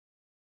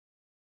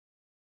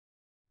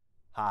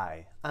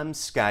Hi, I'm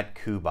Scott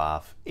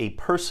Kuboff, a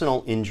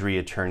personal injury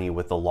attorney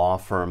with the law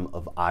firm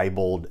of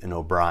Ibold and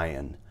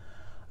O'Brien.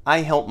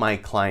 I help my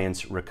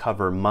clients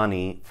recover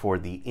money for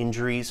the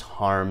injuries,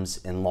 harms,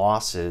 and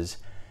losses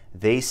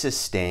they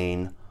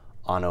sustain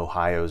on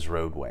Ohio's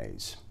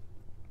roadways.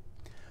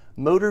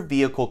 Motor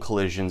vehicle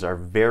collisions are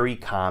very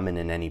common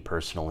in any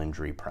personal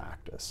injury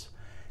practice.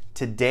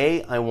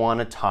 Today, I want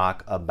to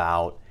talk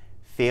about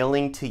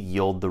failing to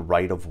yield the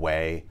right of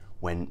way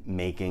when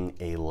making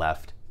a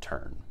left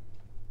turn.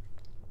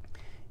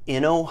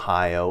 In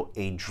Ohio,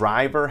 a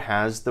driver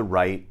has the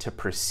right to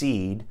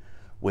proceed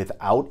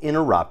without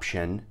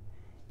interruption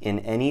in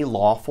any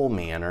lawful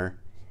manner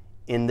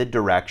in the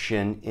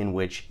direction in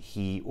which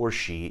he or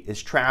she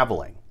is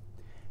traveling.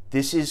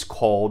 This is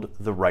called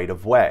the right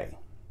of way.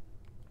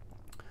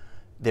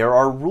 There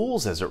are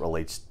rules as it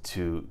relates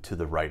to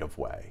the right of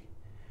way.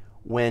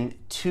 When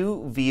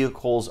two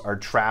vehicles are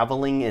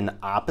traveling in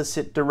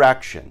opposite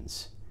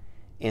directions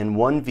and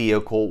one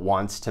vehicle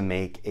wants to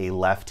make a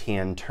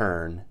left-hand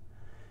turn,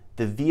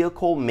 the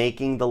vehicle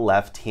making the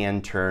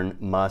left-hand turn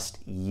must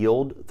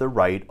yield the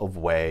right of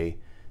way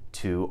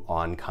to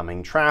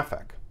oncoming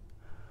traffic.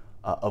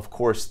 Of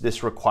course,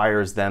 this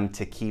requires them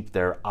to keep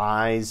their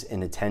eyes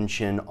and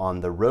attention on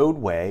the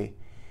roadway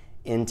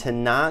and to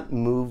not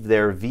move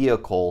their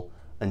vehicle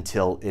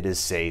until it is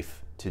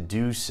safe to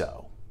do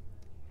so.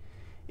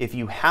 If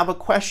you have a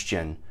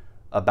question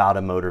about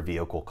a motor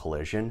vehicle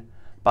collision,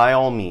 by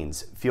all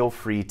means, feel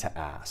free to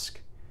ask.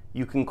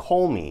 You can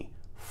call me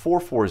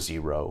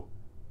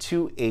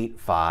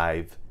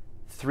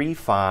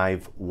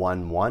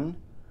 440-285-3511,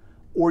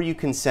 or you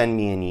can send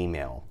me an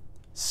email,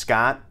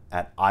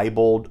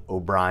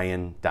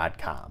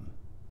 scott@iboldobrien.com.